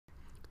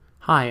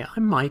Hi,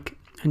 I'm Mike,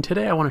 and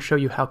today I want to show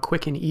you how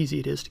quick and easy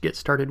it is to get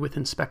started with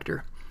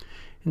Inspeqtor.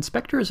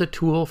 Inspeqtor is a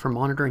tool for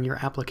monitoring your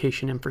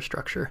application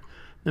infrastructure,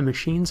 the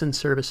machines and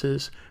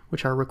services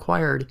which are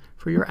required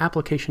for your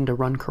application to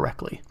run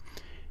correctly.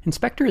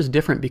 Inspeqtor is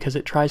different because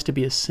it tries to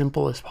be as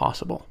simple as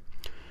possible.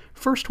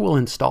 First, we'll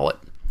install it.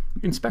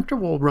 Inspeqtor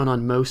will run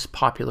on most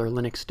popular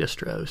Linux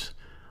distros.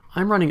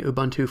 I'm running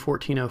Ubuntu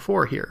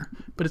 14.04 here,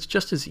 but it's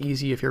just as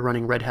easy if you're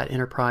running Red Hat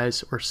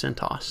Enterprise or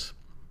CentOS.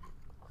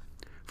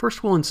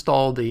 First, we'll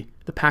install the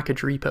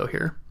package repo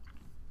here.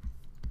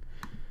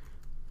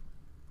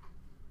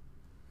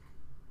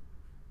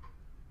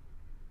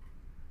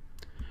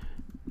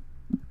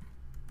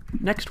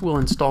 Next, we'll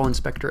install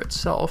Inspeqtor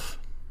itself.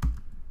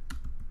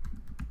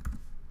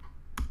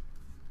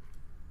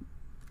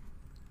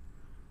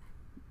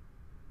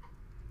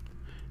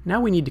 Now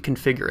we need to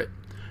configure it.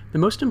 The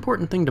most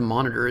important thing to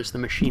monitor is the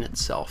machine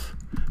itself.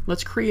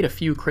 Let's create a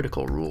few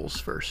critical rules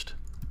first.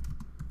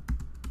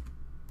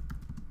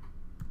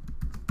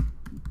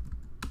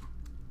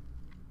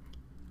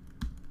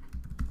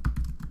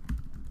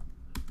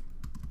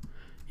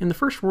 In the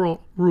first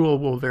rule,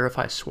 we'll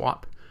verify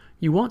swap.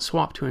 You want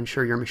swap to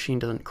ensure your machine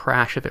doesn't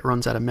crash if it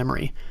runs out of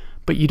memory,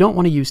 but you don't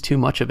want to use too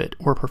much of it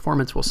or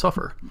performance will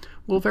suffer.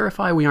 We'll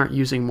verify we aren't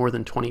using more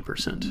than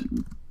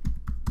 20%.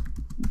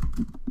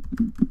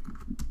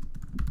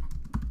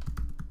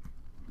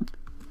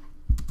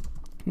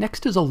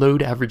 Next is a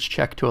load average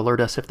check to alert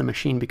us if the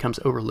machine becomes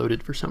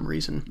overloaded for some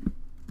reason.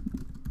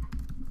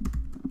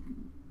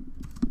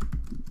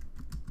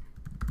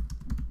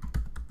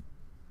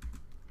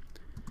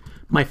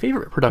 My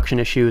favorite production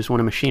issue is when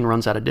a machine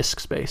runs out of disk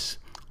space.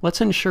 Let's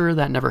ensure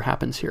that never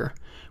happens here.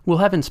 We'll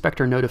have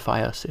Inspeqtor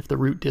notify us if the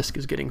root disk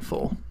is getting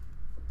full.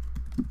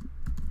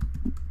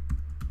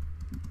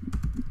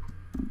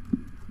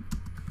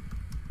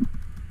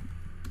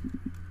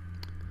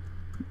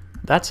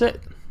 That's it.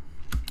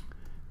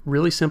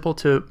 Really simple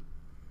to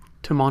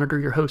monitor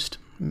your host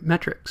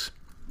metrics.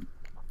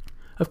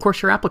 Of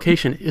course, your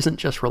application isn't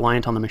just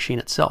reliant on the machine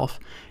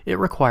itself. It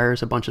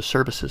requires a bunch of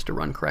services to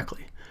run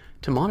correctly.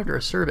 To monitor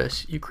a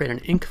service, you create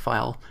an inc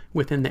file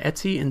within the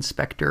etc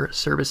Inspeqtor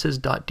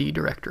services.d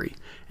directory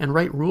and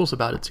write rules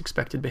about its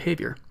expected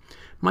behavior.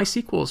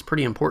 MySQL is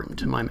pretty important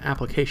to my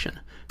application,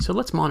 so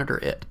let's monitor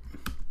it.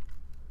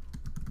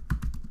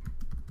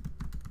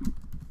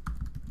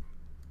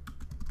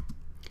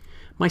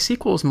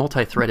 MySQL is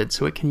multi-threaded,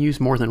 so it can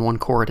use more than one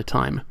core at a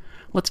time.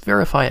 Let's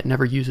verify it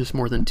never uses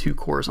more than 2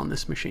 cores on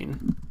this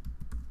machine.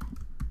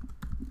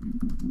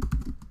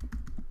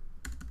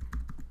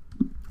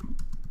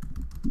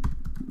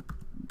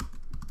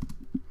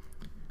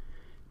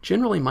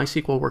 Generally,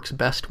 MySQL works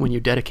best when you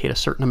dedicate a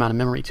certain amount of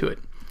memory to it.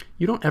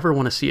 You don't ever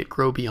want to see it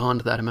grow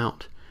beyond that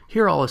amount.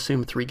 Here I'll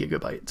assume 3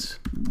 gigabytes.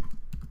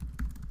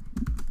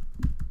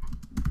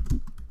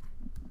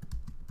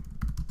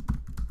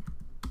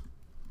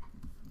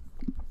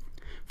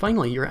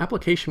 Finally, your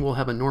application will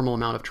have a normal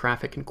amount of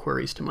traffic and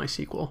queries to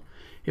MySQL.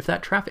 If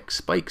that traffic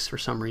spikes for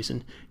some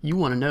reason, you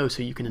want to know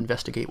so you can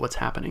investigate what's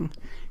happening.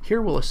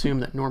 Here we'll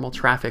assume that normal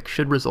traffic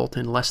should result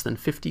in less than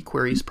 50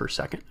 queries per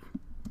second.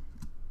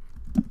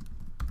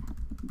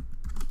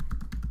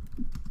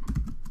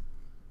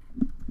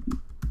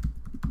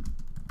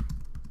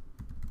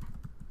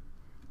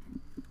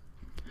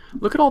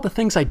 Look at all the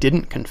things I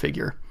didn't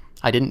configure.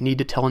 I didn't need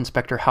to tell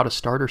Inspeqtor how to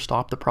start or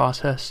stop the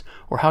process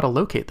or how to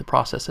locate the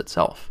process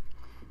itself.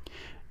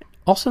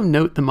 Also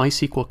note the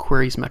MySQL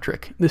queries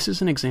metric. This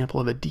is an example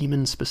of a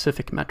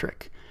daemon-specific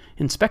metric.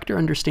 Inspeqtor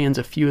understands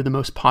a few of the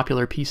most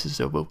popular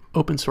pieces of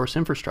open source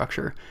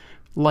infrastructure,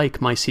 like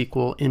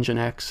MySQL,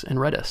 Nginx, and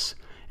Redis,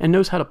 and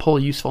knows how to pull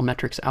useful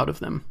metrics out of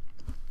them.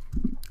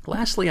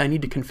 Lastly, I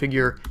need to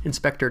configure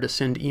Inspeqtor to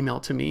send email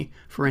to me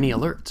for any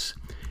alerts.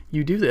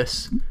 You do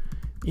this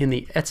in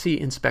the etc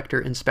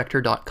Inspeqtor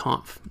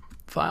inspector.conf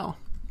file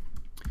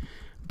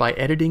by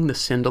editing the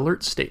send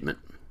alert statement.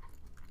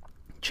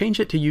 Change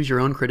it to use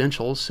your own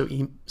credentials so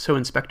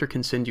Inspeqtor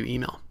can send you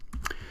email.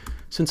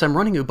 Since I'm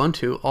running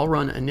Ubuntu, I'll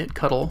run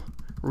initctl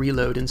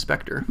reload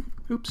Inspeqtor.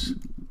 Oops.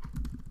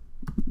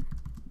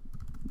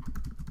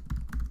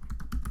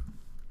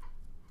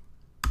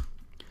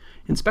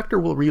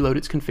 Inspeqtor will reload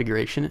its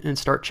configuration and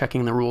start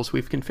checking the rules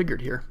we've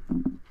configured here.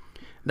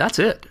 That's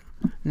it.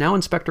 Now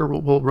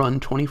Inspeqtor will run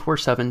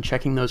 24/7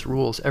 checking those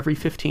rules every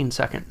 15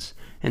 seconds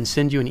and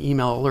send you an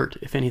email alert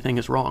if anything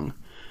is wrong.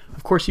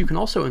 Of course, you can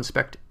also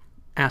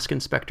ask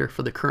Inspeqtor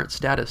for the current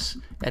status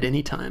at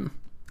any time.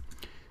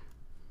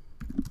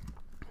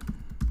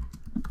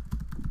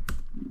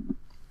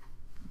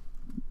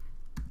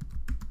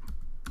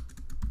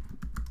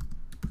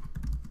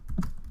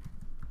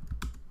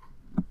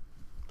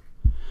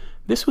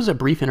 This was a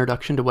brief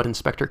introduction to what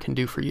Inspeqtor can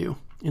do for you.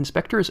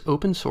 Inspeqtor is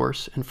open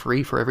source and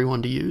free for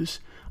everyone to use.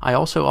 I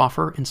also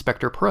offer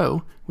Inspeqtor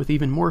Pro with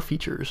even more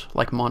features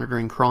like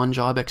monitoring cron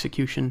job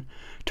execution,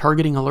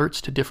 targeting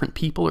alerts to different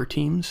people or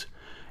teams,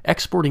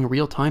 exporting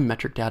real-time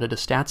metric data to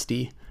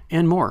StatsD,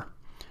 and more.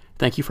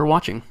 Thank you for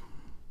watching.